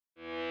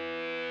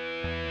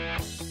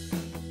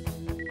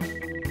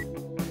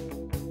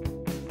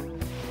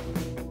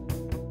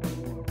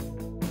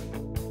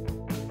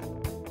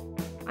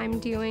I'm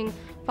doing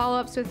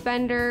follow-ups with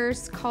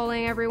vendors,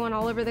 calling everyone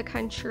all over the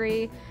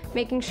country,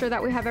 making sure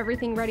that we have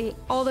everything ready,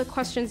 all the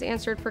questions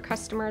answered for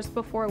customers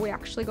before we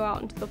actually go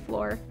out into the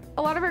floor.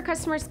 A lot of our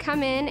customers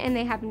come in and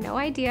they have no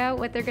idea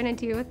what they're gonna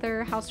do with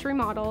their house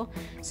remodel.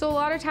 So a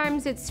lot of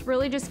times it's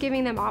really just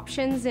giving them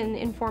options and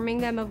informing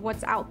them of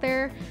what's out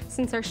there,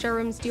 since our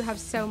showrooms do have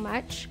so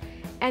much.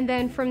 And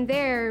then from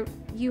there,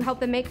 you help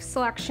them make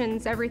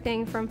selections,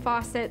 everything from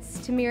faucets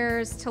to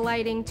mirrors to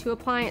lighting to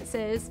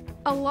appliances.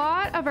 A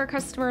lot of our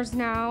customers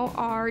now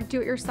are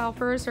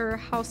do-it-yourselfers or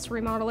house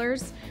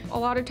remodelers. A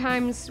lot of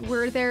times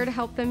we're there to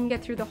help them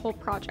get through the whole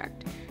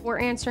project. We're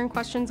answering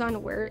questions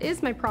on where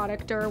is my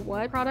product or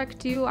what product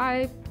do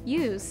I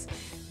use?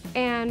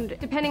 And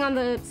depending on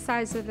the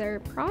size of their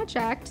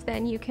project,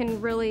 then you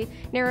can really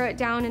narrow it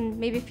down in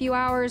maybe a few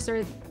hours,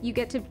 or you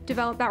get to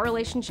develop that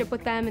relationship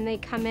with them and they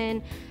come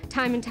in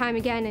time and time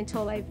again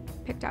until they've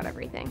picked out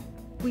everything.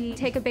 We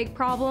take a big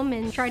problem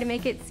and try to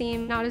make it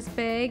seem not as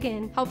big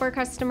and help our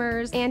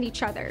customers and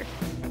each other.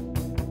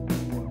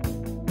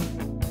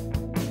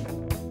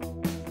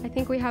 I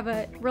think we have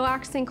a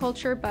relaxing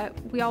culture, but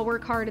we all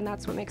work hard and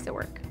that's what makes it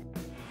work.